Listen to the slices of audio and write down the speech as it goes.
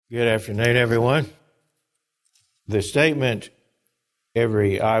Good afternoon, everyone. The statement,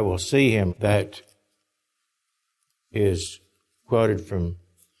 every eye will see him, that is quoted from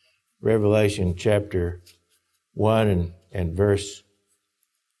Revelation chapter 1 and verse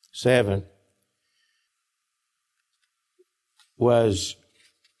 7, was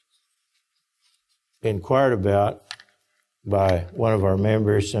inquired about by one of our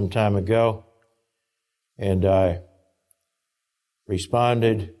members some time ago, and I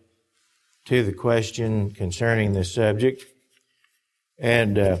responded to the question concerning this subject,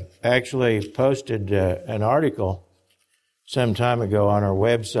 and actually posted an article some time ago on our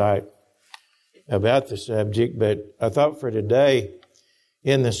website about the subject. But I thought for today,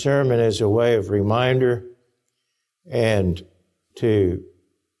 in the sermon, as a way of reminder and to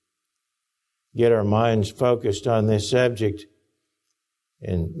get our minds focused on this subject,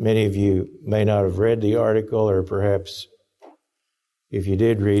 and many of you may not have read the article, or perhaps if you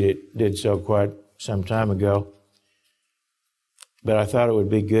did read it, did so quite some time ago. But I thought it would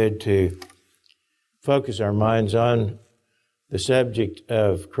be good to focus our minds on the subject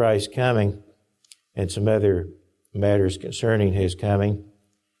of Christ's coming and some other matters concerning His coming,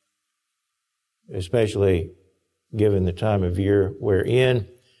 especially given the time of year we're in,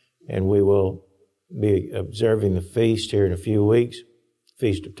 and we will be observing the feast here in a few weeks,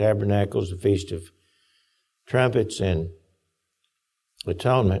 Feast of Tabernacles, the Feast of Trumpets, and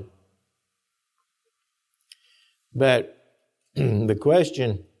Atonement. But the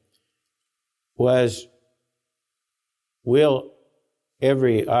question was, will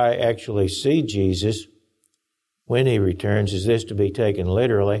every eye actually see Jesus when He returns? Is this to be taken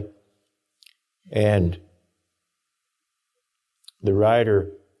literally? And the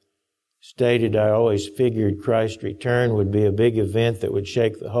writer stated, I always figured Christ's return would be a big event that would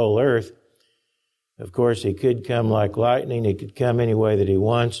shake the whole earth. Of course, He could come like lightning. He could come any way that He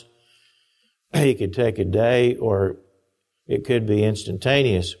wants. He could take a day, or it could be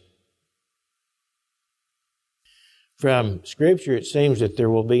instantaneous. From Scripture, it seems that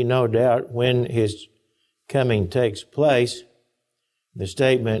there will be no doubt when His coming takes place. The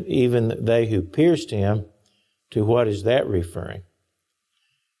statement, even they who pierced Him, to what is that referring?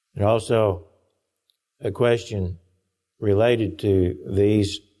 And also, a question related to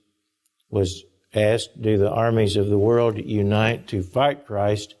these was asked, do the armies of the world unite to fight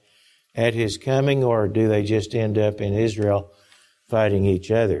Christ at His coming, or do they just end up in Israel fighting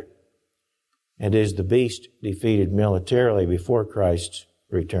each other? And is the beast defeated militarily before Christ's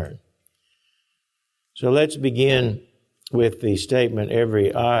return? So let's begin with the statement,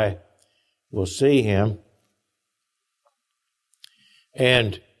 every eye will see Him.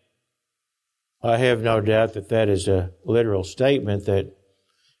 And I have no doubt that that is a literal statement, that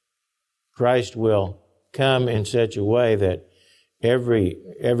Christ will come in such a way that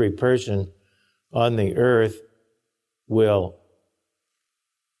every person on the earth will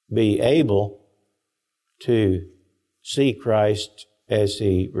be able to see Christ as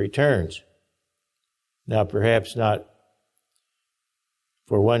He returns. Now, perhaps not,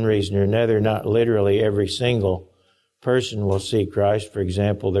 for one reason or another, not literally every single person will see Christ. For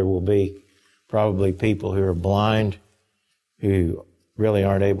example, there will be probably people who are blind, who really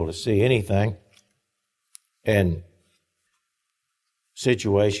aren't able to see anything, and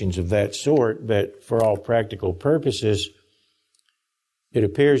situations of that sort. But for all practical purposes, it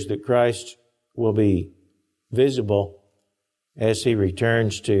appears that Christ will be visible as He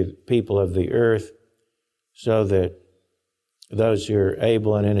returns to people of the earth, so that those who are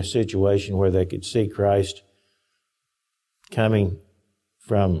able and in a situation where they could see Christ coming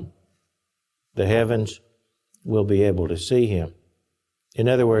from the heavens will be able to see Him. In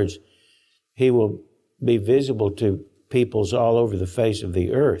other words, He will be visible to peoples all over the face of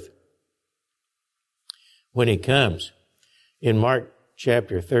the earth when He comes. In Mark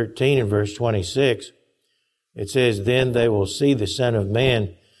chapter 13 and verse 26, it says, then they will see the Son of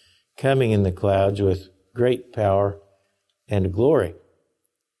Man coming in the clouds with great power and glory.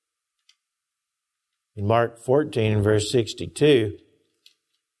 In Mark 14 and verse 62,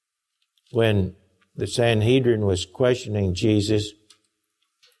 when the Sanhedrin was questioning Jesus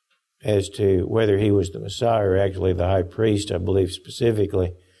as to whether He was the Messiah, or actually the high priest, I believe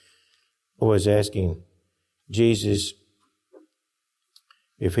specifically, was asking Jesus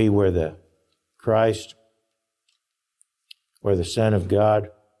if He were the Christ or the Son of God.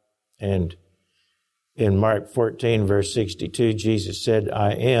 And in Mark 14, verse 62, Jesus said,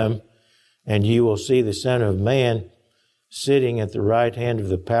 I am, and you will see the Son of Man sitting at the right hand of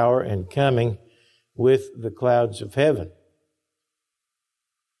the power and coming with the clouds of heaven.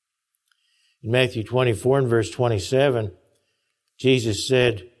 In Matthew 24 and verse 27, Jesus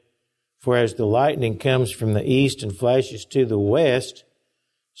said, For as the lightning comes from the east and flashes to the west,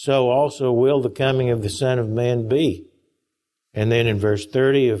 so also will the coming of the Son of Man be. And then in verse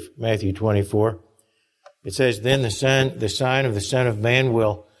 30 of Matthew 24, it says, Then the sign of the Son of Man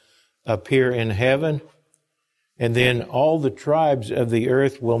will appear in heaven, and then all the tribes of the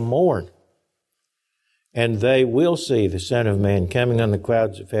earth will mourn, and they will see the Son of Man coming on the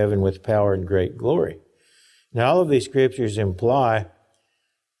clouds of heaven with power and great glory. Now, all of these scriptures imply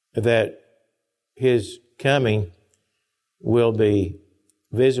that his coming will be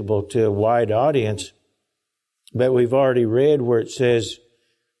visible to a wide audience, but we've already read where it says,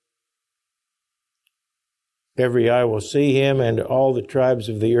 every eye will see him, and all the tribes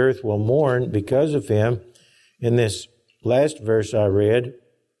of the earth will mourn because of him. In this last verse I read,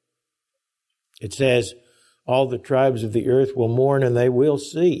 it says, all the tribes of the earth will mourn, and they will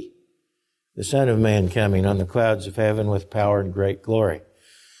see the Son of Man coming on the clouds of heaven with power and great glory.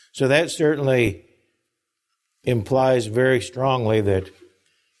 So that certainly implies very strongly that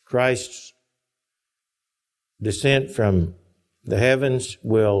Christ's descent from the heavens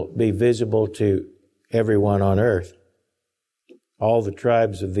will be visible to everyone on earth, all the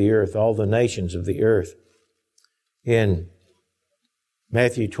tribes of the earth, all the nations of the earth. In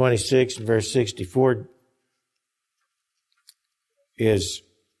Matthew 26, verse 64, is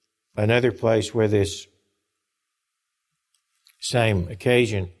another place where this same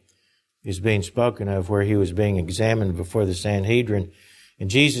occasion is being spoken of, where he was being examined before the Sanhedrin. And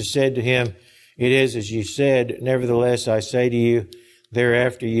Jesus said to him, It is as you said, nevertheless I say to you,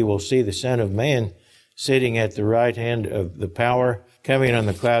 thereafter you will see the Son of Man sitting at the right hand of the power, coming on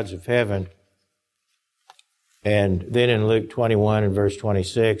the clouds of heaven. And then in Luke 21 and verse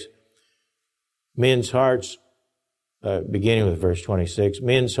 26, men's hearts, beginning with verse 26,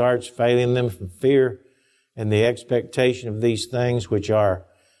 men's hearts failing them from fear and the expectation of these things which are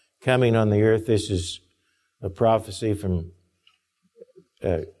coming on the earth. This is a prophecy from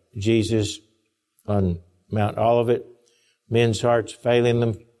Jesus on Mount Olivet. Men's hearts failing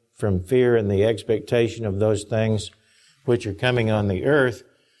them from fear and the expectation of those things which are coming on the earth.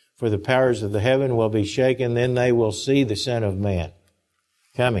 For the powers of the heaven will be shaken, then they will see the Son of Man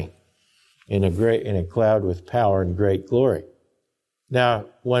coming in a cloud with power and great glory. Now,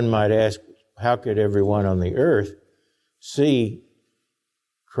 one might ask, how could everyone on the earth see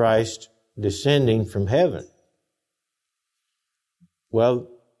Christ descending from heaven? Well,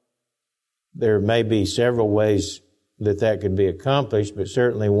 there may be several ways that could be accomplished, but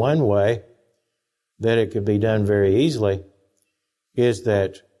certainly one way that it could be done very easily is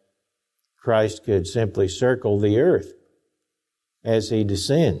that Christ could simply circle the earth as he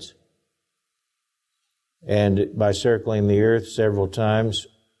descends. And by circling the earth several times,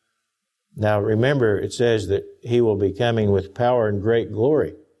 now remember it says that he will be coming with power and great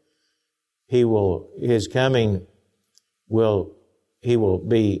glory. He will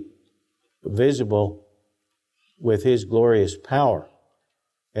be visible with his glorious power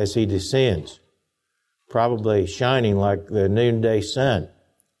as he descends, probably shining like the noonday sun,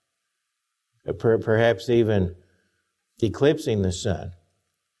 perhaps even eclipsing the sun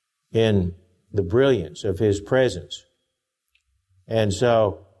in the brilliance of his presence. And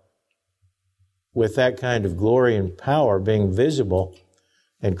so, with that kind of glory and power being visible,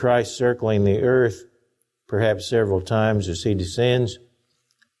 and Christ circling the earth perhaps several times as he descends,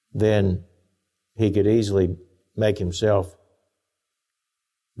 then he could easily make himself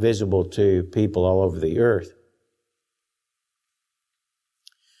visible to people all over the earth.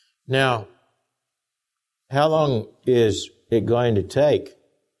 Now, how long is it going to take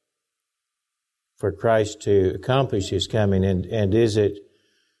for Christ to accomplish his coming? And is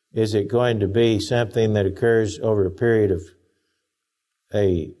it going to be something that occurs over a period of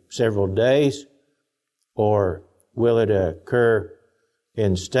several days? Or will it occur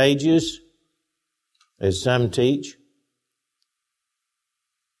in stages, as some teach?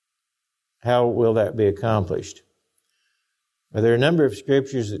 How will that be accomplished? There are a number of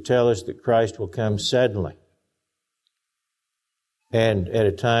scriptures that tell us that Christ will come suddenly and at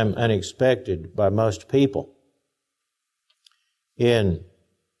a time unexpected by most people. In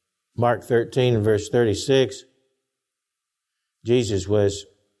Mark 13, verse 36, Jesus was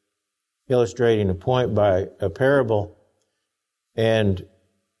illustrating a point by a parable, and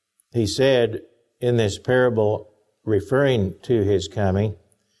he said in this parable, referring to his coming,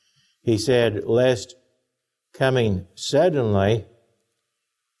 he said, lest coming suddenly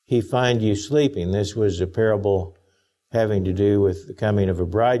he find you sleeping. This was a parable having to do with the coming of a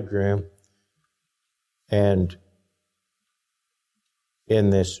bridegroom. And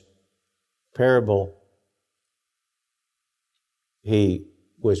in this parable, he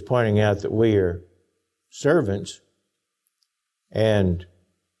was pointing out that we are servants and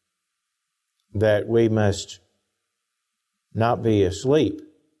that we must not be asleep.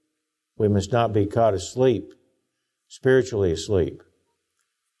 We must not be caught asleep, spiritually asleep,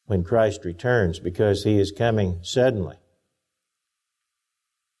 when Christ returns, because He is coming suddenly.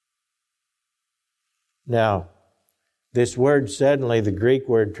 Now, this word suddenly, the Greek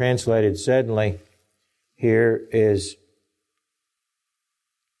word translated suddenly here is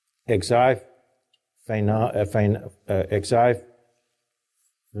exiphanes, and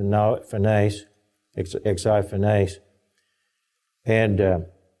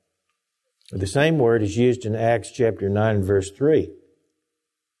the same word is used in Acts chapter 9 verse 3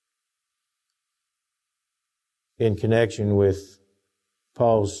 in connection with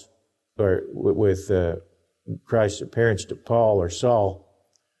Paul's, or with Christ's appearance to Paul or Saul.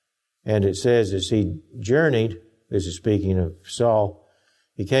 And it says, as he journeyed, this is speaking of Saul,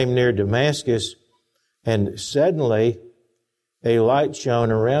 he came near Damascus, and suddenly a light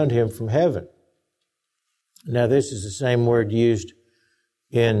shone around him from heaven. Now this is the same word used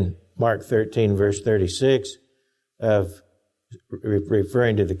in Mark 13 verse 36 of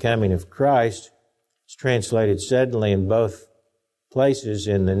referring to the coming of Christ. It's translated suddenly in both places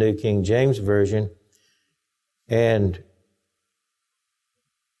in the New King James Version. And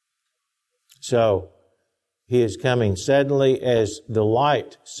so He is coming suddenly, as the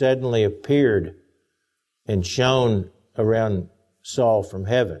light suddenly appeared and shone around Saul from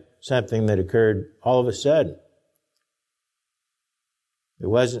heaven, something that occurred all of a sudden. It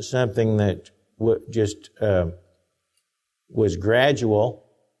wasn't something that just was gradual,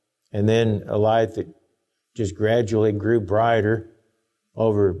 and then a light that just gradually grew brighter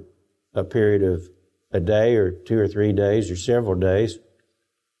over a period of a day or 2 or 3 days or several days.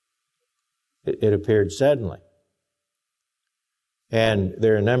 It appeared suddenly. And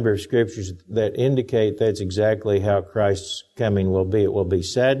there are a number of scriptures that indicate that's exactly how Christ's coming will be. It will be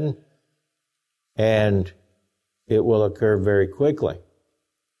sudden, and it will occur very quickly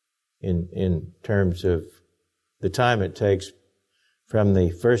in terms of the time it takes from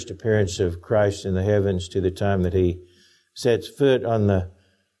the first appearance of Christ in the heavens to the time that He sets foot on the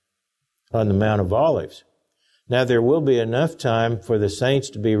Mount of Olives. Now, there will be enough time for the saints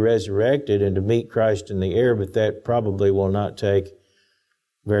to be resurrected and to meet Christ in the air, but that probably will not take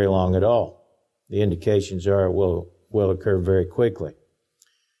very long at all. The indications are it will occur very quickly.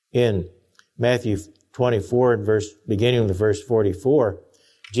 In Matthew 24, beginning with verse 44,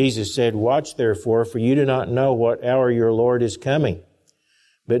 Jesus said, "Watch therefore, for you do not know what hour your Lord is coming.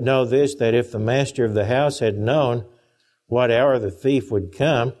 But know this, that if the master of the house had known what hour the thief would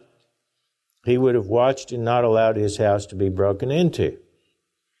come, he would have watched and not allowed his house to be broken into.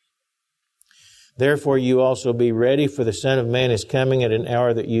 Therefore you also be ready, for the Son of Man is coming at an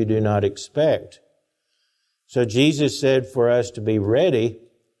hour that you do not expect." So Jesus said for us to be ready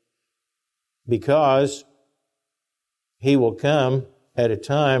because He will come at a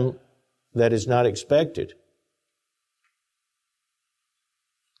time that is not expected,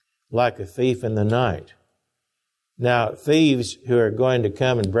 like a thief in the night. Now, thieves who are going to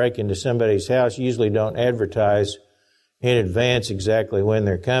come and break into somebody's house usually don't advertise in advance exactly when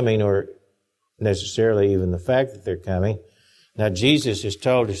they're coming, or necessarily even the fact that they're coming. Now, Jesus has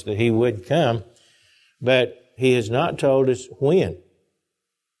told us that He would come, but He has not told us when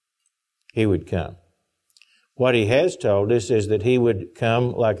He would come. What He has told us is that He would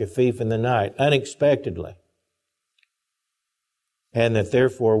come like a thief in the night, unexpectedly, and that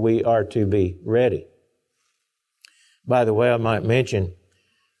therefore we are to be ready. By the way, I might mention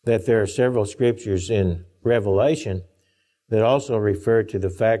that there are several scriptures in Revelation that also refer to the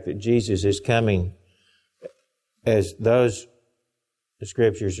fact that Jesus is coming, as those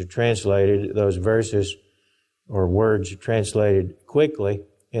scriptures are translated, those verses or words are translated quickly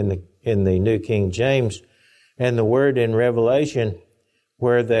in the New King James. And the word in Revelation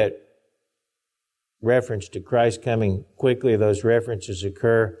where that reference to Christ coming quickly, those references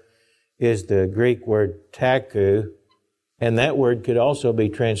occur, is the Greek word taku, and that word could also be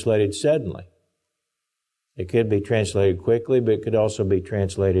translated suddenly. It could be translated quickly, but it could also be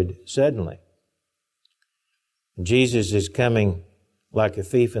translated suddenly. Jesus is coming like a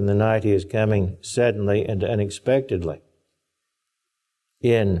thief in the night. He is coming suddenly and unexpectedly.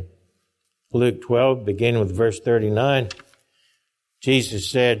 In Luke 12, beginning with verse 39, Jesus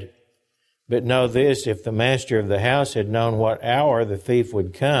said, "But know this, if the master of the house had known what hour the thief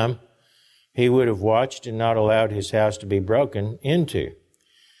would come, he would have watched and not allowed his house to be broken into.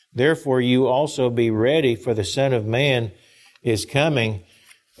 Therefore you also be ready, for the Son of Man is coming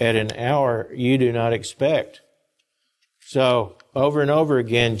at an hour you do not expect." So, over and over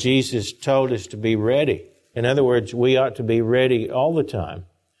again, Jesus told us to be ready. In other words, we ought to be ready all the time.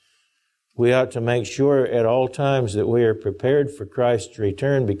 We ought to make sure at all times that we are prepared for Christ's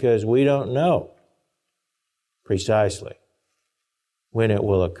return, because we don't know precisely when it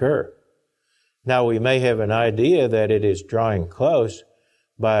will occur. Now, we may have an idea that it is drawing close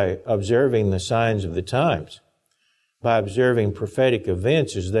by observing the signs of the times, by observing prophetic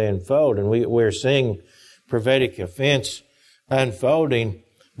events as they unfold. And we're seeing prophetic events unfolding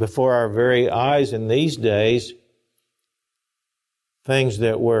before our very eyes in these days, things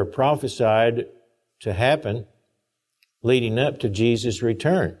that were prophesied to happen leading up to Jesus'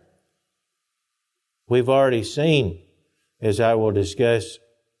 return. We've already seen, as I will discuss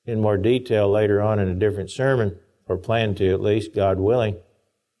in more detail later on in a different sermon, or plan to at least, God willing.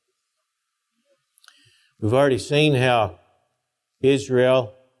 We've already seen how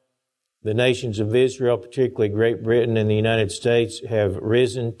Israel, the nations of Israel, particularly Great Britain and the United States, have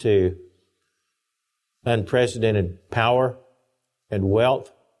risen to unprecedented power and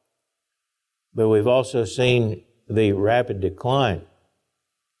wealth. But we've also seen the rapid decline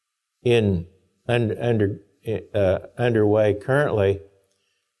underway currently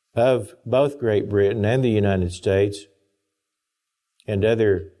of both Great Britain and the United States and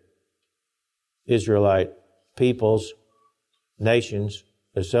other Israelite peoples, nations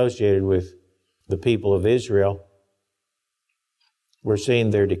associated with the people of Israel. We're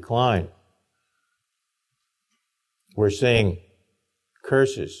seeing their decline. We're seeing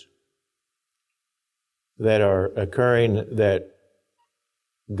curses that are occurring that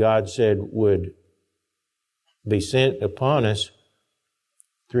God said would be sent upon us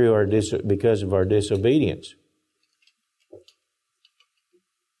through because of our disobedience.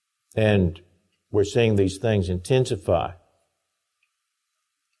 And we're seeing these things intensify.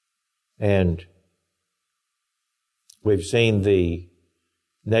 And we've seen the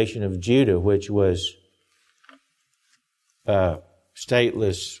nation of Judah, which was a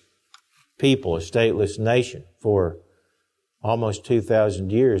stateless people, a stateless nation for almost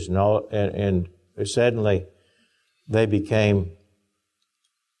 2,000 years, and suddenly they became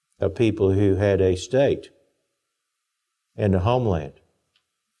a people who had a state and a homeland,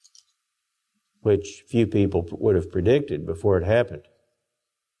 which few people would have predicted before it happened.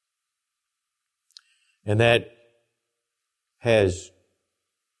 And that has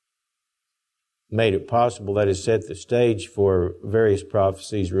made it possible, that has set the stage for various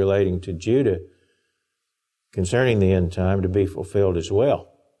prophecies relating to Judah concerning the end time to be fulfilled as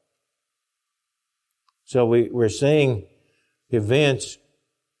well. So we're seeing events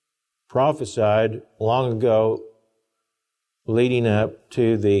prophesied long ago leading up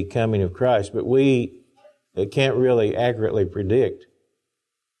to the coming of Christ, but we can't really accurately predict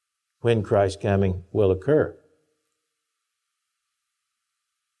when Christ's coming will occur.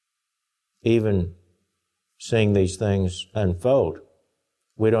 Even seeing these things unfold,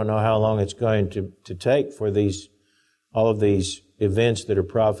 we don't know how long it's going to take for all of these events that are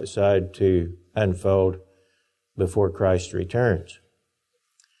prophesied to unfold before Christ returns.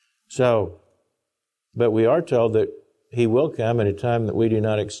 So, but we are told that He will come at a time that we do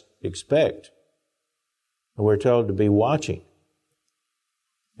not expect. And we're told to be watching.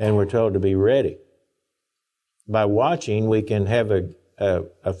 And we're told to be ready. By watching, we can have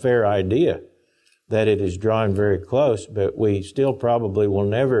a fair idea that it is drawing very close, but we still probably will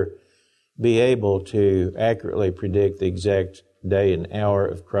never be able to accurately predict the exact day and hour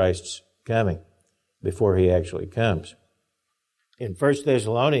of Christ's coming before He actually comes. In 1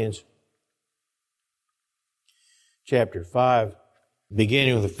 Thessalonians chapter 5,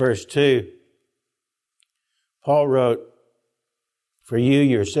 beginning with the first 2, Paul wrote, "For you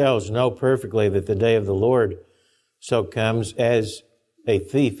yourselves know perfectly that the day of the Lord so comes as a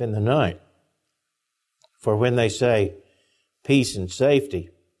thief in the night. For when they say peace and safety,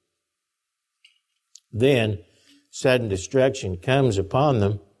 then sudden destruction comes upon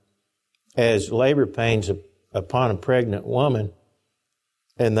them as labor pains upon a pregnant woman,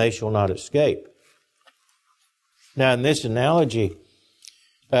 and they shall not escape." Now, in this analogy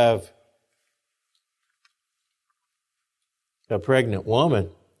of a pregnant woman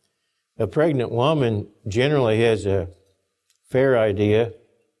generally has a fair idea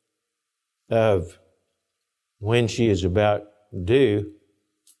of when she is about due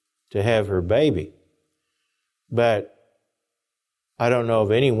to have her baby. But I don't know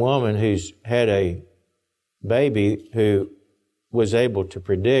of any woman who's had a baby who was able to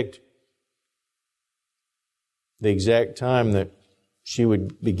predict the exact time that she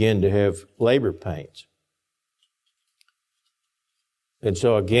would begin to have labor pains. And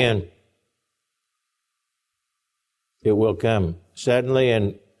so again, It will come suddenly,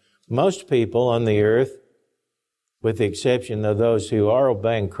 and most people on the earth, with the exception of those who are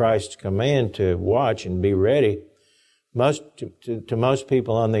obeying Christ's command to watch and be ready, to most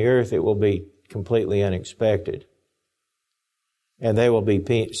people on the earth, it will be completely unexpected. And they will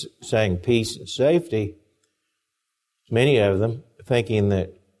be saying peace and safety, many of them thinking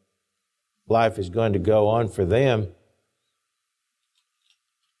that life is going to go on for them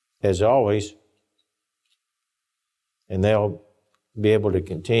as always, and they'll be able to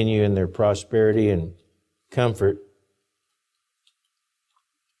continue in their prosperity and comfort,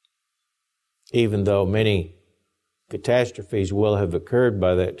 even though many catastrophes will have occurred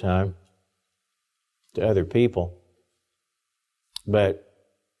by that time to other people. But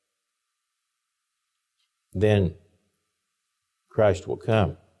then Christ will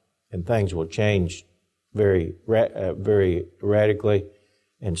come and things will change very radically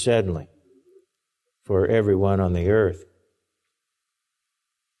and suddenly for everyone on the earth.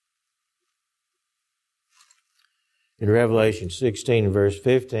 In Revelation 16, verse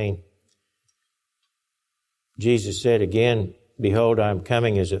 15, Jesus said again, "Behold, I am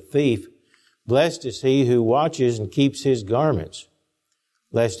coming as a thief. Blessed is he who watches and keeps his garments,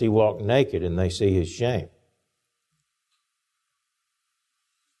 lest he walk naked and they see his shame."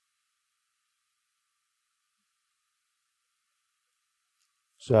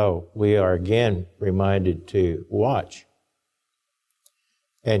 So we are again reminded to watch.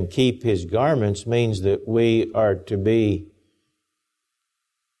 And keep his garments means that we are to be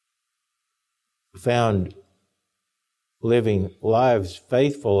found living lives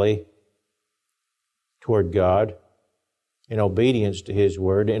faithfully toward God, in obedience to his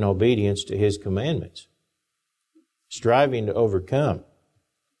word, in obedience to his commandments, striving to overcome,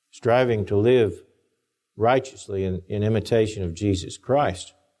 striving to live righteously in imitation of Jesus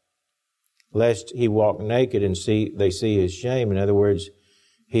Christ, lest he walk naked and they see his shame. In other words,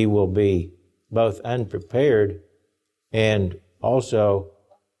 he will be both unprepared and also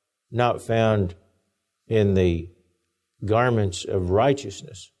not found in the garments of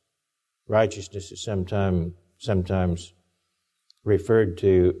righteousness. Righteousness is sometimes referred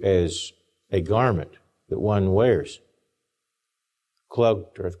to as a garment that one wears.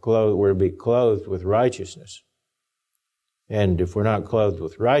 Cloaked or clothed, we're to be clothed with righteousness. And if we're not clothed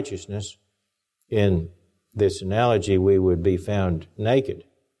with righteousness, in this analogy, we would be found naked.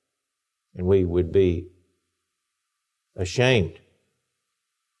 And we would be ashamed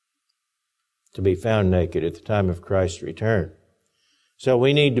to be found naked at the time of Christ's return. So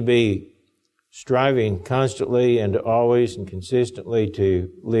we need to be striving constantly and always and consistently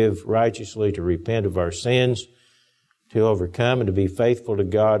to live righteously, to repent of our sins, to overcome and to be faithful to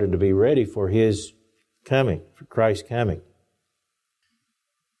God and to be ready for his coming, for Christ's coming.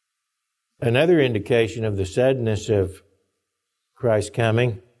 Another indication of the suddenness of Christ's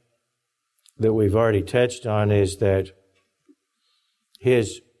coming that we've already touched on is that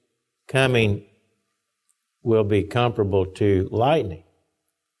his coming will be comparable to lightning.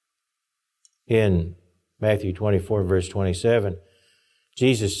 In Matthew 24, verse 27,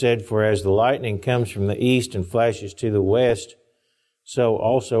 Jesus said, "For as the lightning comes from the east and flashes to the west, so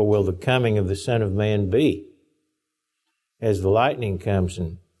also will the coming of the Son of Man be. As the lightning comes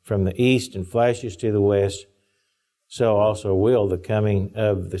from the east and flashes to the west, so also will the coming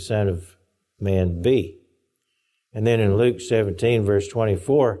of the Son of Man be." And then in Luke 17, verse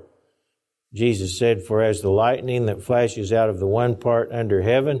 24, Jesus said, "For as the lightning that flashes out of the one part under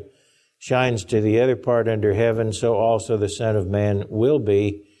heaven shines to the other part under heaven, so also the Son of Man will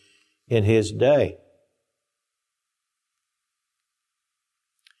be in his day."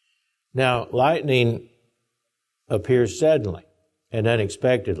 Now, lightning appears suddenly and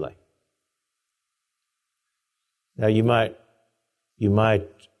unexpectedly. Now, you might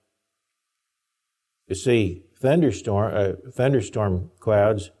see thunderstorm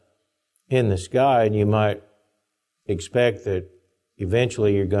clouds in the sky, and you might expect that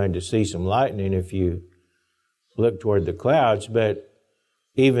eventually you're going to see some lightning if you look toward the clouds, but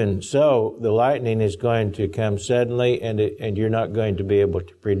even so, the lightning is going to come suddenly, and you're not going to be able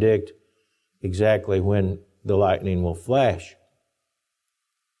to predict exactly when the lightning will flash.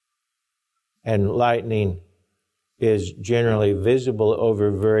 And lightning is generally visible over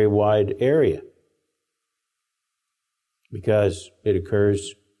a very wide area because it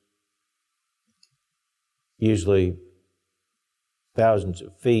occurs usually thousands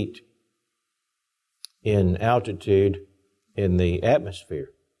of feet in altitude in the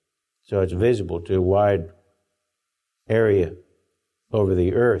atmosphere. So it's visible to a wide area over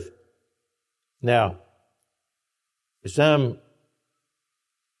the earth. Now, some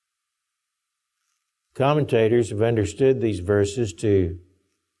Commentators have understood these verses to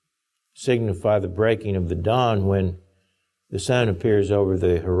signify the breaking of the dawn when the sun appears over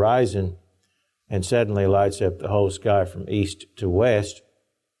the horizon and suddenly lights up the whole sky from east to west.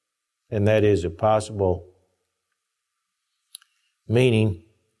 And that is a possible meaning.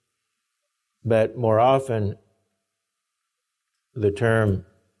 But more often, the term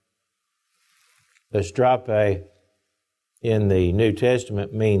astrope in the New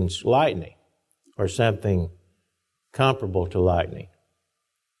Testament means lightning or something comparable to lightning.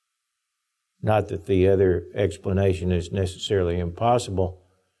 Not that the other explanation is necessarily impossible.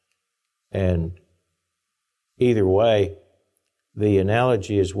 And either way, the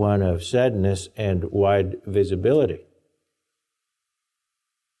analogy is one of suddenness and wide visibility.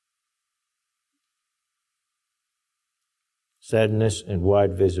 Suddenness and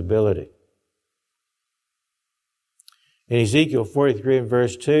wide visibility. In Ezekiel 43 and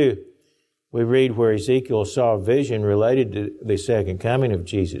verse 2, we read where Ezekiel saw a vision related to the second coming of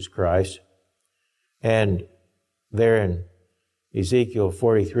Jesus Christ. And there in Ezekiel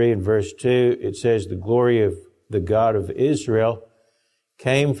 43 and verse 2, it says, "The glory of the God of Israel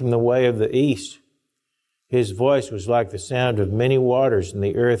came from the way of the east. His voice was like the sound of many waters, and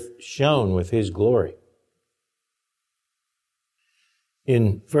the earth shone with His glory."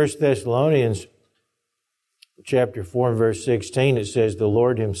 In 1 Thessalonians chapter 4 and verse 16, it says, "The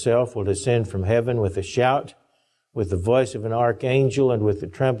Lord Himself will descend from heaven with a shout, with the voice of an archangel, and with the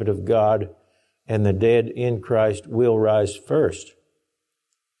trumpet of God, and the dead in Christ will rise first."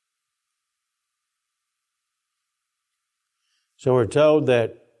 So we're told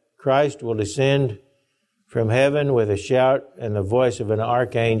that Christ will descend from heaven with a shout and the voice of an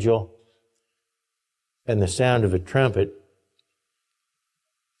archangel and the sound of a trumpet,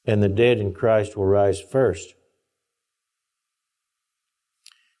 and the dead in Christ will rise first.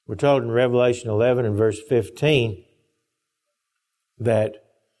 We're told in Revelation 11 and verse 15 that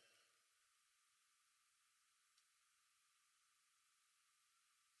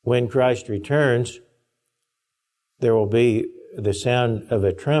when Christ returns, there will be the sound of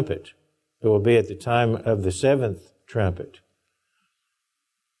a trumpet. It will be at the time of the seventh trumpet.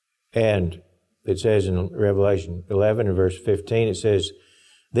 And it says in Revelation 11 and verse 15, it says,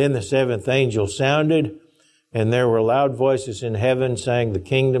 "Then the seventh angel sounded, and there were loud voices in heaven saying, 'The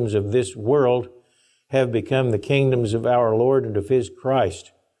kingdoms of this world have become the kingdoms of our Lord and of His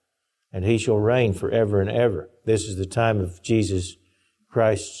Christ, and He shall reign forever and ever.'" This is the time of Jesus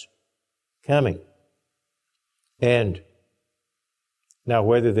Christ's coming. And now,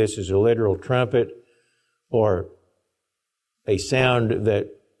 whether this is a literal trumpet or a sound that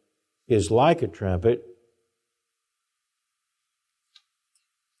is like a trumpet,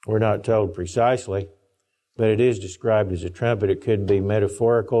 we're not told precisely, but it is described as a trumpet. It could be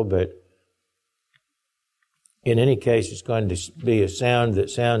metaphorical, but in any case, it's going to be a sound that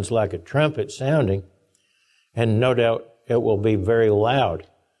sounds like a trumpet sounding, and no doubt it will be very loud,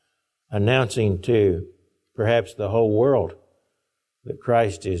 announcing to perhaps the whole world that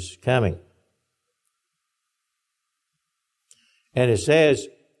Christ is coming. And it says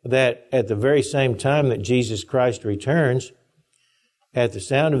that at the very same time that Jesus Christ returns, at the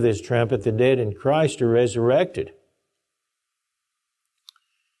sound of this trumpet, the dead in Christ are resurrected.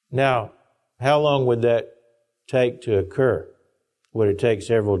 Now, how long would that take to occur? Would it take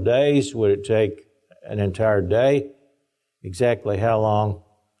several days? Would it take an entire day? Exactly how long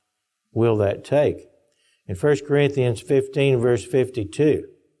will that take? In 1 Corinthians 15, verse 52,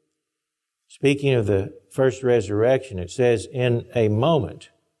 speaking of the first resurrection, it says, "In a moment,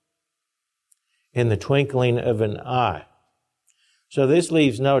 in the twinkling of an eye." So this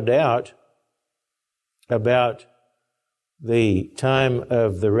leaves no doubt about the time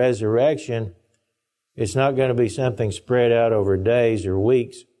of the resurrection. It's not going to be something spread out over days or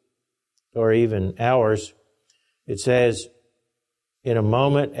weeks or even hours. It says, "in a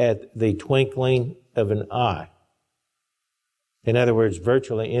moment, at the twinkling of an eye." In other words,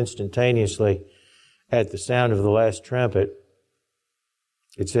 virtually instantaneously at the sound of the last trumpet.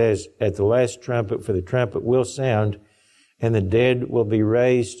 It says, "At the last trumpet, for the trumpet will sound, and the dead will be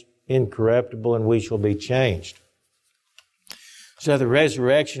raised incorruptible, and we shall be changed." So the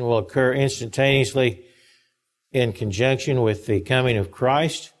resurrection will occur instantaneously in conjunction with the coming of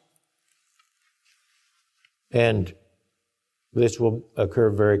Christ, and this will occur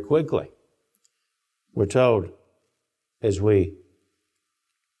very quickly. We're told, as we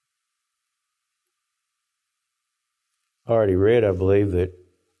already read, I believe, that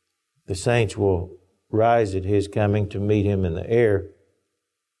the saints will rise at His coming to meet Him in the air,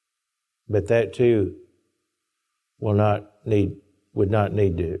 but that too would not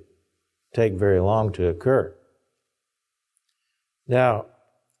need to take very long to occur. Now,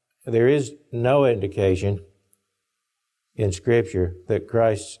 there is no indication in Scripture that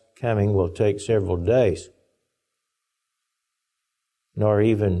Christ's coming will take several days, nor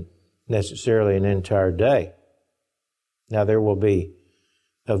even necessarily an entire day. Now, there will be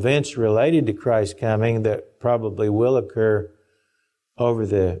events related to Christ's coming that probably will occur over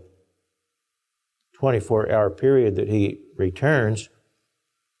the 24-hour period that He returns,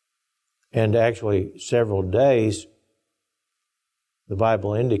 and actually several days, the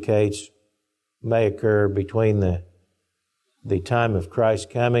Bible indicates, may occur between the time of Christ's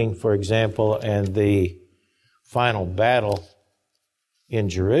coming, for example, and the final battle in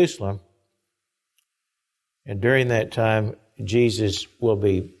Jerusalem. And during that time, Jesus will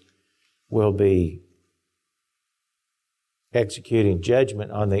be executing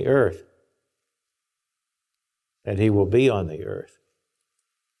judgment on the earth. And He will be on the earth.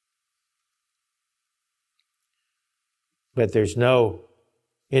 But there's no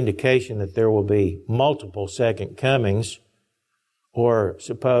indication that there will be multiple second comings or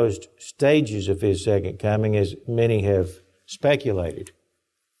supposed stages of His second coming, as many have speculated.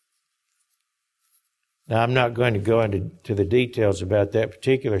 Now, I'm not going to go into the details about that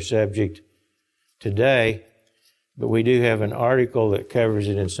particular subject today, but we do have an article that covers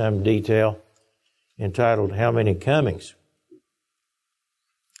it in some detail entitled, How Many Comings?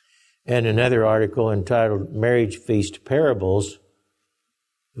 And another article entitled Marriage Feast Parables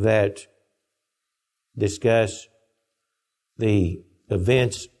that discuss the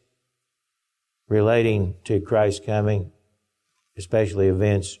events relating to Christ's coming, especially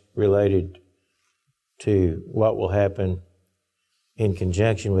events related to what will happen in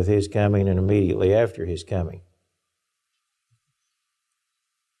conjunction with His coming and immediately after His coming.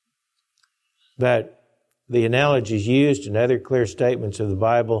 But the analogies used and other clear statements of the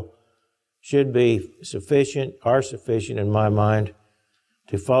Bible should be sufficient, are sufficient in my mind,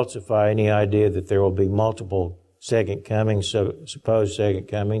 to falsify any idea that there will be multiple second comings, supposed second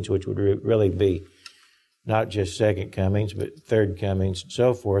comings, which would really be not just second comings, but third comings and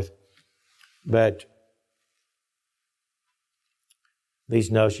so forth. But these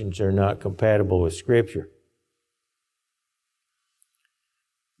notions are not compatible with Scripture.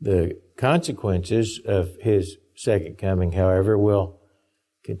 The consequences of His second coming, however, will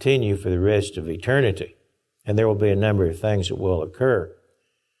continue for the rest of eternity. And there will be a number of things that will occur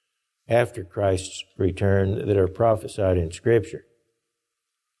after Christ's return that are prophesied in Scripture.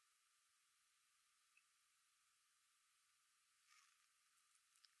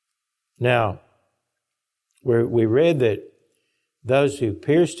 Now, we read that those who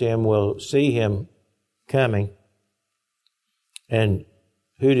pierced Him will see Him coming. And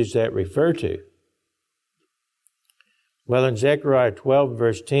who does that refer to? Well, in Zechariah 12,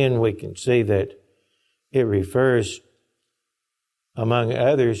 verse 10, we can see that it refers, among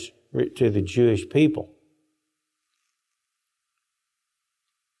others, to the Jewish people.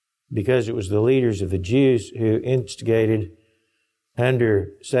 Because it was the leaders of the Jews who instigated,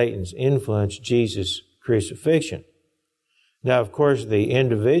 under Satan's influence, Jesus' crucifixion. Now, of course, the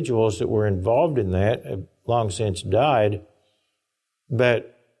individuals that were involved in that have long since died,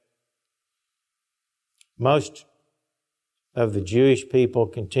 but most of the Jewish people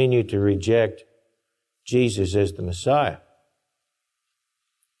continue to reject Jesus as the Messiah.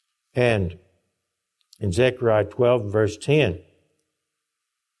 And in Zechariah 12, verse 10,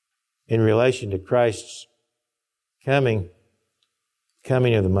 in relation to Christ's coming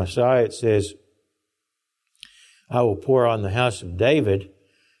of the Messiah, it says, I will pour on the house of David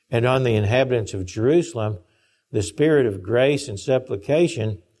and on the inhabitants of Jerusalem the spirit of grace and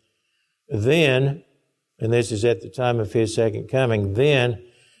supplication. Then, and this is at the time of His second coming, then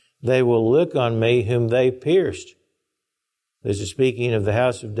they will look on me whom they pierced. This is speaking of the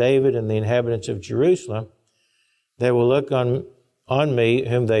house of David and the inhabitants of Jerusalem. They will look on me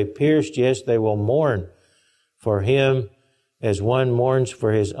whom they pierced. Yes, they will mourn for Him as one mourns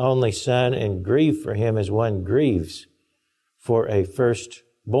for his only son, and grieve for him as one grieves for a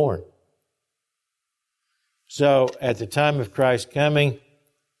firstborn. So, at the time of Christ's coming,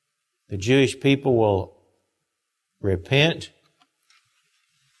 the Jewish people will repent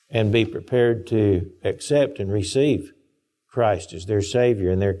and be prepared to accept and receive Christ as their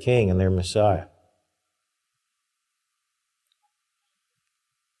Savior and their King and their Messiah.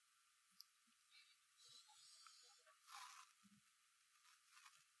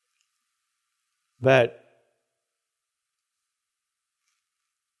 But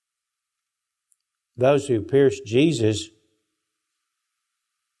those who pierced Jesus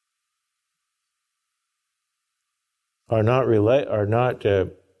are not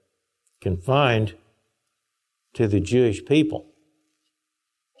confined to the Jewish people.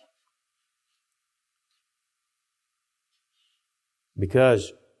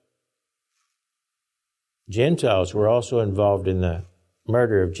 Because Gentiles were also involved in the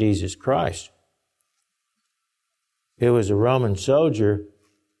murder of Jesus Christ. It was a Roman soldier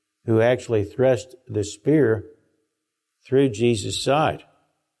who actually thrust the spear through Jesus' side,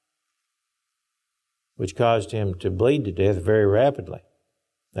 which caused him to bleed to death very rapidly.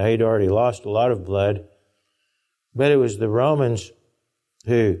 Now, he'd already lost a lot of blood, but it was the Romans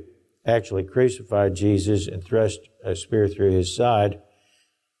who actually crucified Jesus and thrust a spear through his side,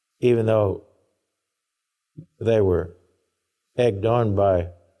 even though they were egged on by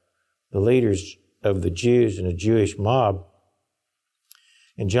the leaders of the Jews and a Jewish mob.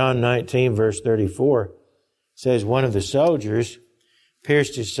 In John 19, verse 34, it says, one of the soldiers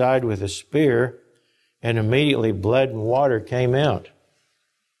pierced his side with a spear, and immediately blood and water came out.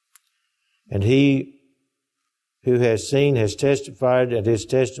 And he who has seen has testified that his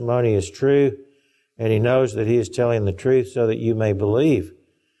testimony is true, and he knows that he is telling the truth so that you may believe.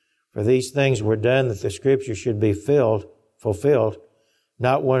 For these things were done that the Scripture should be fulfilled.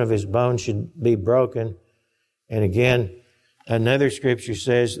 Not one of his bones should be broken. And again, another Scripture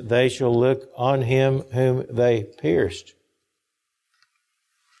says, they shall look on him whom they pierced.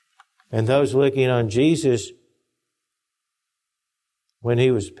 And those looking on Jesus when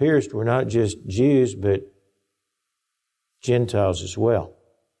he was pierced were not just Jews, but Gentiles as well.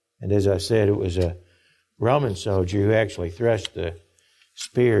 And as I said, it was a Roman soldier who actually thrust the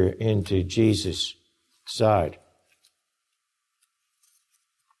spear into Jesus' side.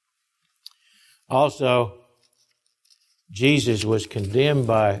 Also, Jesus was condemned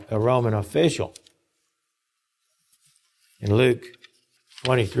by a Roman official. In Luke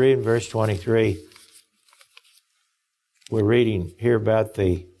 23 and verse 23, we're reading here about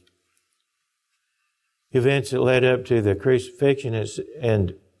the events that led up to the crucifixion,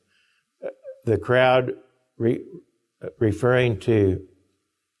 and the crowd referring to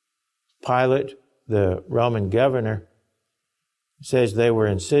Pilate, the Roman governor, says they were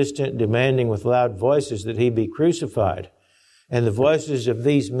insistent, demanding with loud voices that he be crucified. And the voices of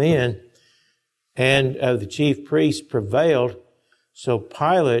these men and of the chief priests prevailed, so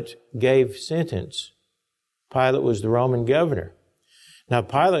Pilate gave sentence. Pilate was the Roman governor. Now,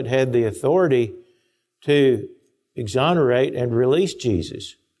 Pilate had the authority to exonerate and release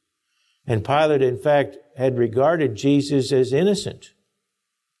Jesus. And Pilate, in fact, had regarded Jesus as innocent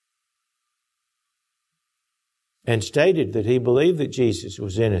and stated that he believed that Jesus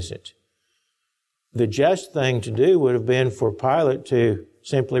was innocent. The just thing to do would have been for Pilate to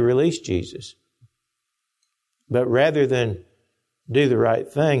simply release Jesus. But rather than do the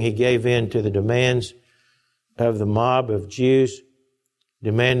right thing, he gave in to the demands of the mob of Jews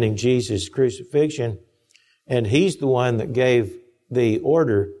demanding Jesus' crucifixion, and he's the one that gave the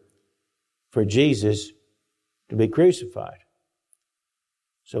order for Jesus to be crucified.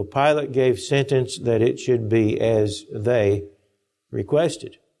 So Pilate gave sentence that it should be as they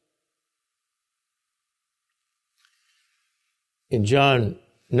requested. In John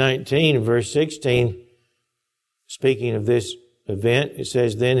 19, verse 16, speaking of this event, it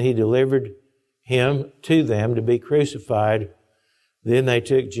says, then he delivered him to them to be crucified. Then they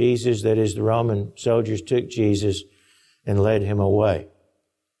took Jesus, that is, the Roman soldiers took Jesus and led him away.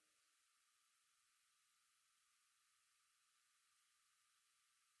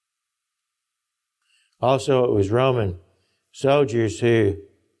 Also, it was Roman soldiers who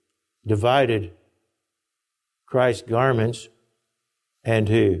divided Christ's garments and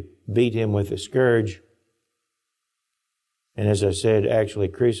who beat him with a scourge. And as I said, actually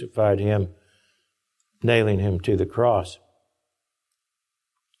crucified him, nailing him to the cross.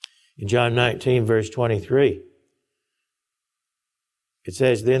 In John 19, verse 23, it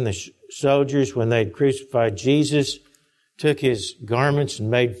says, then the soldiers, when they'd crucified Jesus, took his garments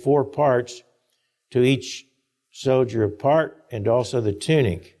and made 4 parts, to each soldier a part, and also the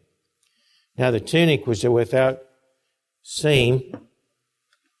tunic. Now the tunic was without seam,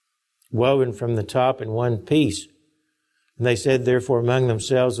 woven from the top in one piece. And they said, therefore, among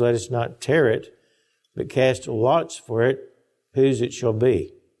themselves, let us not tear it, but cast lots for it, whose it shall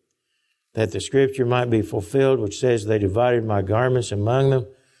be. That the scripture might be fulfilled, which says, they divided my garments among them,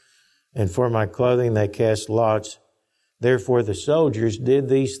 and for my clothing they cast lots. Therefore the soldiers did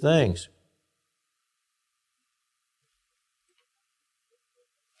these things.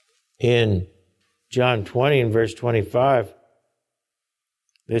 In John 20 and verse 25,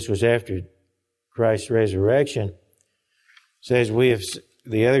 this was after Christ's resurrection, says,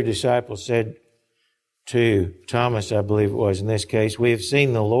 the other disciples said to Thomas, I believe it was in this case, we have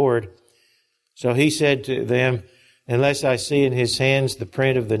seen the Lord. So he said to them, unless I see in his hands the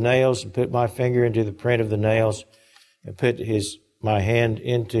print of the nails, and put my finger into the print of the nails, and put my hand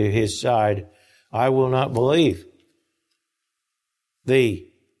into his side, I will not believe. The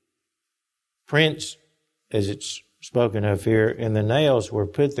prints, as it's spoken of here, and the nails were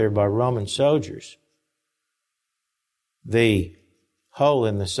put there by Roman soldiers. The hole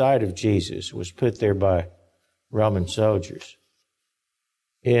in the side of Jesus was put there by Roman soldiers.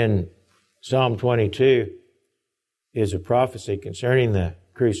 In Psalm 22 is a prophecy concerning the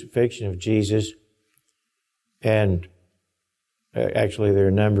crucifixion of Jesus, and actually there are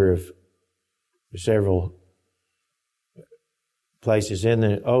a number of several places in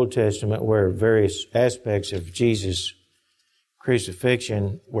the Old Testament where various aspects of Jesus'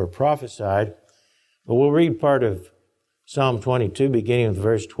 crucifixion were prophesied. But we'll read part of Psalm 22, beginning with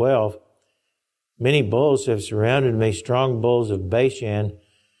verse 12. Many bulls have surrounded me, strong bulls of Bashan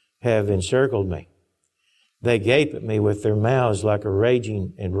have encircled me. They gape at me with their mouths like a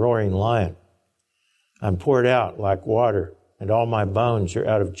raging and roaring lion. I'm poured out like water, and all my bones are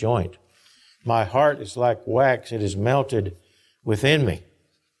out of joint. My heart is like wax, it is melted within me.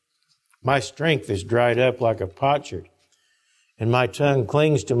 My strength is dried up like a potsherd, and my tongue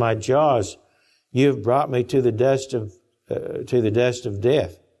clings to my jaws. You have brought me to the dust of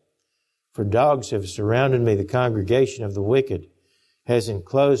death. For dogs have surrounded me, the congregation of the wicked has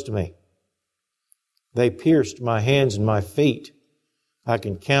enclosed me. They pierced my hands and my feet. I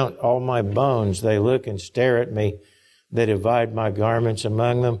can count all my bones. They look and stare at me. They divide my garments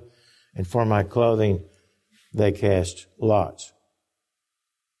among them, and for my clothing they cast lots.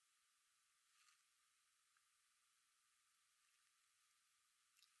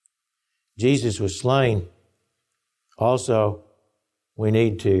 Jesus was slain. Also, we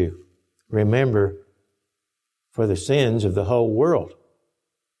need to remember for the sins of the whole world.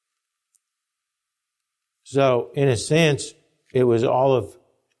 So, in a sense, it was all of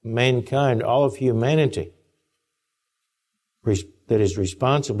mankind, all of humanity that is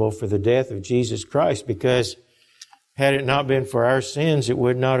responsible for the death of Jesus Christ, because had it not been for our sins, it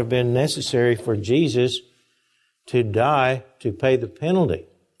would not have been necessary for Jesus to die to pay the penalty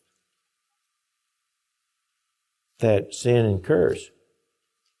that sin incurs.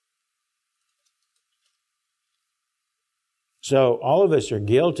 So all of us are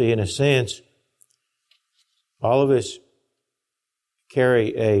guilty in a sense. All of us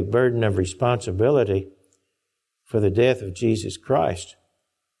carry a burden of responsibility for the death of Jesus Christ.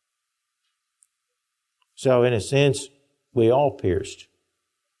 So in a sense, we all pierced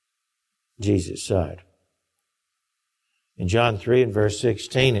Jesus' side. In John 3 and verse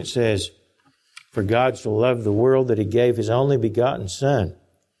 16 it says, For God so loved the world that He gave His only begotten Son,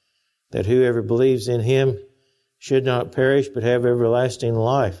 that whoever believes in Him should not perish but have everlasting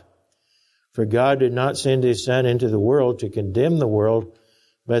life. For God did not send His Son into the world to condemn the world,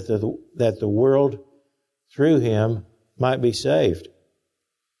 but that the world through Him might be saved.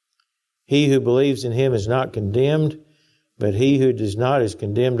 He who believes in Him is not condemned, but he who does not is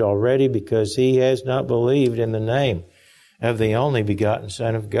condemned already, because he has not believed in the name of the only begotten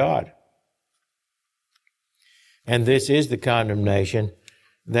Son of God. And this is the condemnation,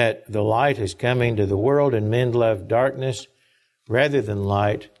 that the light is come into the world, and men love darkness rather than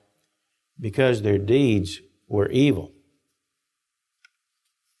light, because their deeds were evil.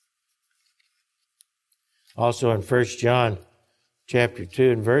 Also in 1 John chapter 2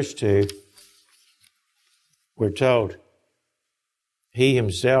 and verse 2, we're told, He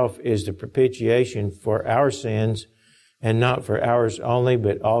Himself is the propitiation for our sins, and not for ours only,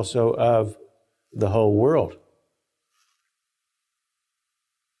 but also of the whole world.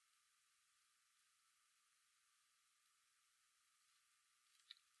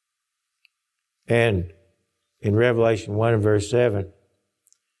 And in Revelation 1 and verse 7, it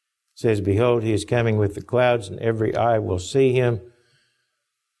says, Behold, He is coming with the clouds, and every eye will see Him,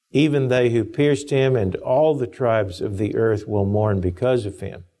 even they who pierced Him, and all the tribes of the earth will mourn because of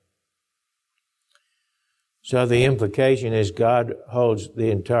Him. So the implication is God holds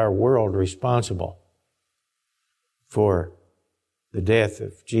the entire world responsible for the death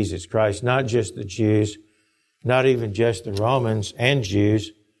of Jesus Christ, not just the Jews, not even just the Romans and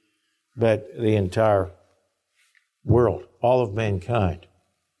Jews, but the entire world, all of mankind,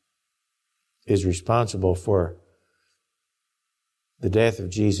 is responsible for the death of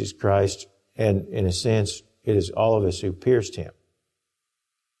Jesus Christ, and in a sense, it is all of us who pierced Him.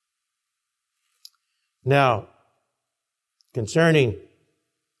 Now, concerning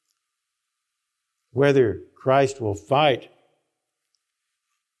whether Christ will fight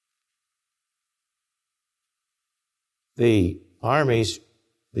the armies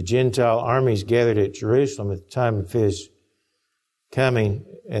the Gentile armies gathered at Jerusalem at the time of his coming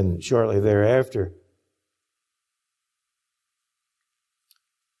and shortly thereafter,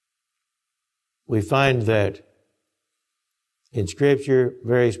 we find that in Scripture,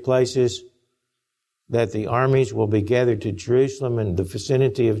 various places, that the armies will be gathered to Jerusalem and the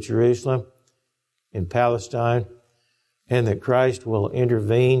vicinity of Jerusalem in Palestine, and that Christ will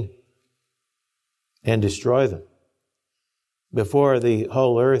intervene and destroy them before the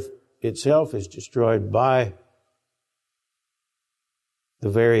whole earth itself is destroyed by the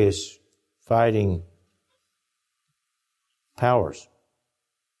various fighting powers.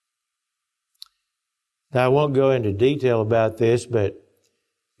 Now, I won't go into detail about this, but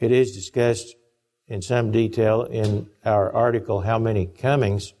it is discussed in some detail in our article, How Many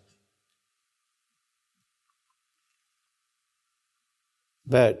Comings?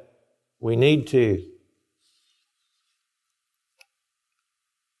 But we need to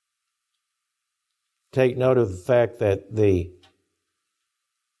take note of the fact that the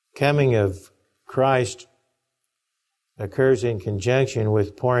coming of Christ occurs in conjunction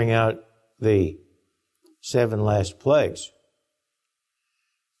with pouring out the 7 last plagues.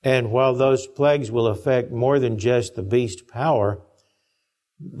 And while those plagues will affect more than just the beast power,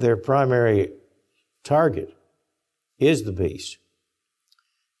 their primary target is the beast.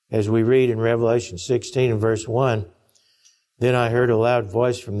 As we read in Revelation 16 and verse 1, "Then I heard a loud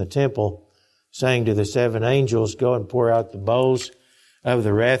voice from the temple saying to the 7 angels, 'Go and pour out the bowls of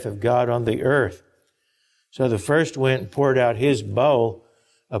the wrath of God on the earth.' So the first went and poured out his bowl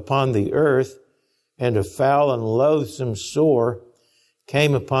upon the earth, and a foul and loathsome sore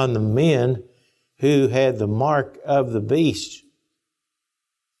came upon the men who had the mark of the beast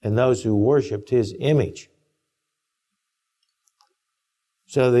and those who worshipped his image."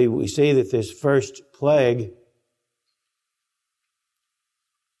 So we see that this first plague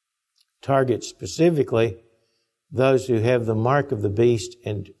targets specifically those who have the mark of the beast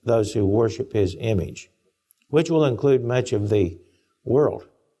and those who worship his image, which will include much of the world.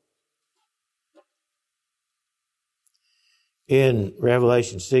 In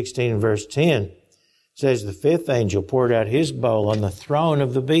Revelation 16 verse 10, it says, "The 5th angel poured out his bowl on the throne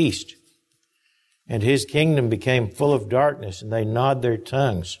of the beast, and his kingdom became full of darkness, and they gnawed their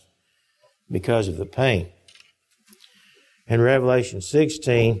tongues because of the pain." In Revelation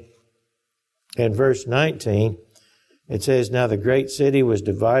 16 and verse 19, it says, "Now the great city was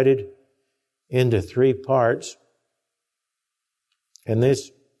divided into 3 parts." And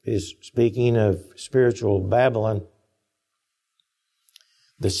this is speaking of spiritual Babylon,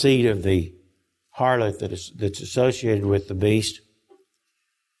 the seat of the harlot that's associated with the beast.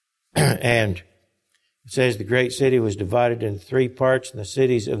 And it says the great city was divided into 3 parts, and the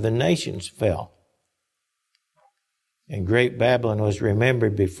cities of the nations fell. And great Babylon was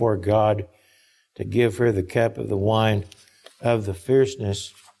remembered before God to give her the cup of the wine of the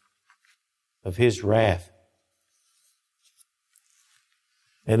fierceness of his wrath.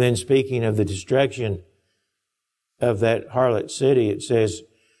 And then speaking of the destruction of that harlot city, it says,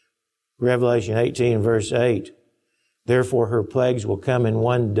 Revelation 18 verse 8, "Therefore her plagues will come in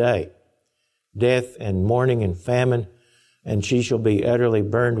one day, death and mourning and famine, and she shall be utterly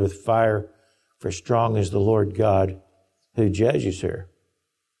burned with fire, for strong is the Lord God who judges her."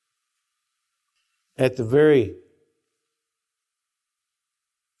 At the very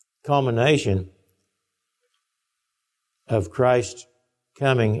culmination of Christ's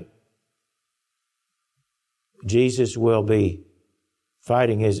coming, Jesus will be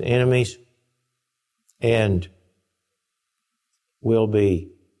fighting his enemies and will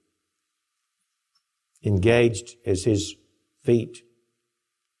be engaged as his feet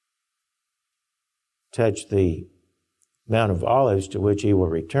touch the Mount of Olives, to which he will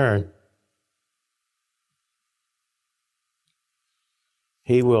return.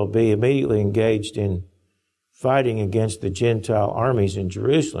 He will be immediately engaged in fighting against the Gentile armies in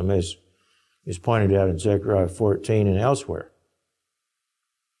Jerusalem, as is pointed out in Zechariah 14 and elsewhere.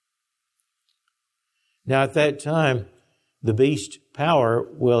 Now, at that time, the beast power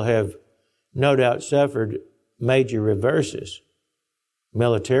will have no doubt suffered major reverses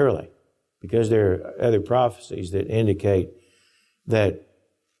militarily, because there are other prophecies that indicate that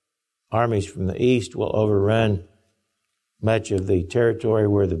armies from the east will overrun much of the territory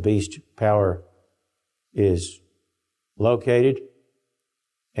where the beast power is located,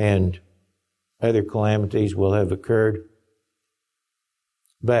 and other calamities will have occurred.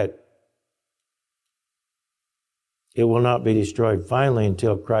 But it will not be destroyed finally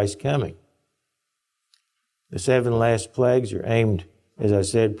until Christ's coming. The 7 last plagues are aimed, as I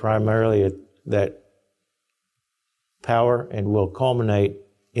said, primarily at that power, and will culminate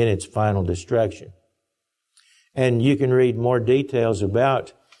in its final destruction. And you can read more details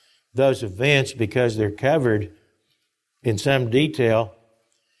about those events because they're covered in some detail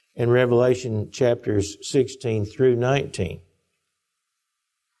in Revelation chapters 16 through 19.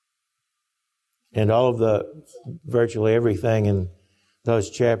 And all of virtually everything in those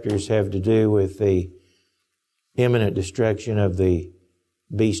chapters have to do with the imminent destruction of the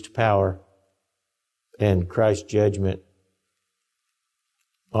beast power and Christ's judgment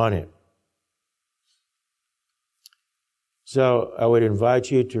on it. So I would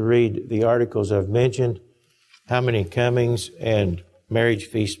invite you to read the articles I've mentioned, How Many Comings and Marriage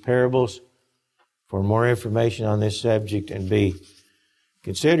Feast Parables, for more information on this subject, and be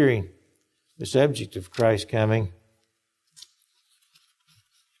considering the subject of Christ's coming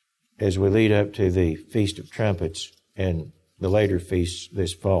as we lead up to the Feast of Trumpets and the later feasts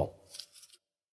this fall.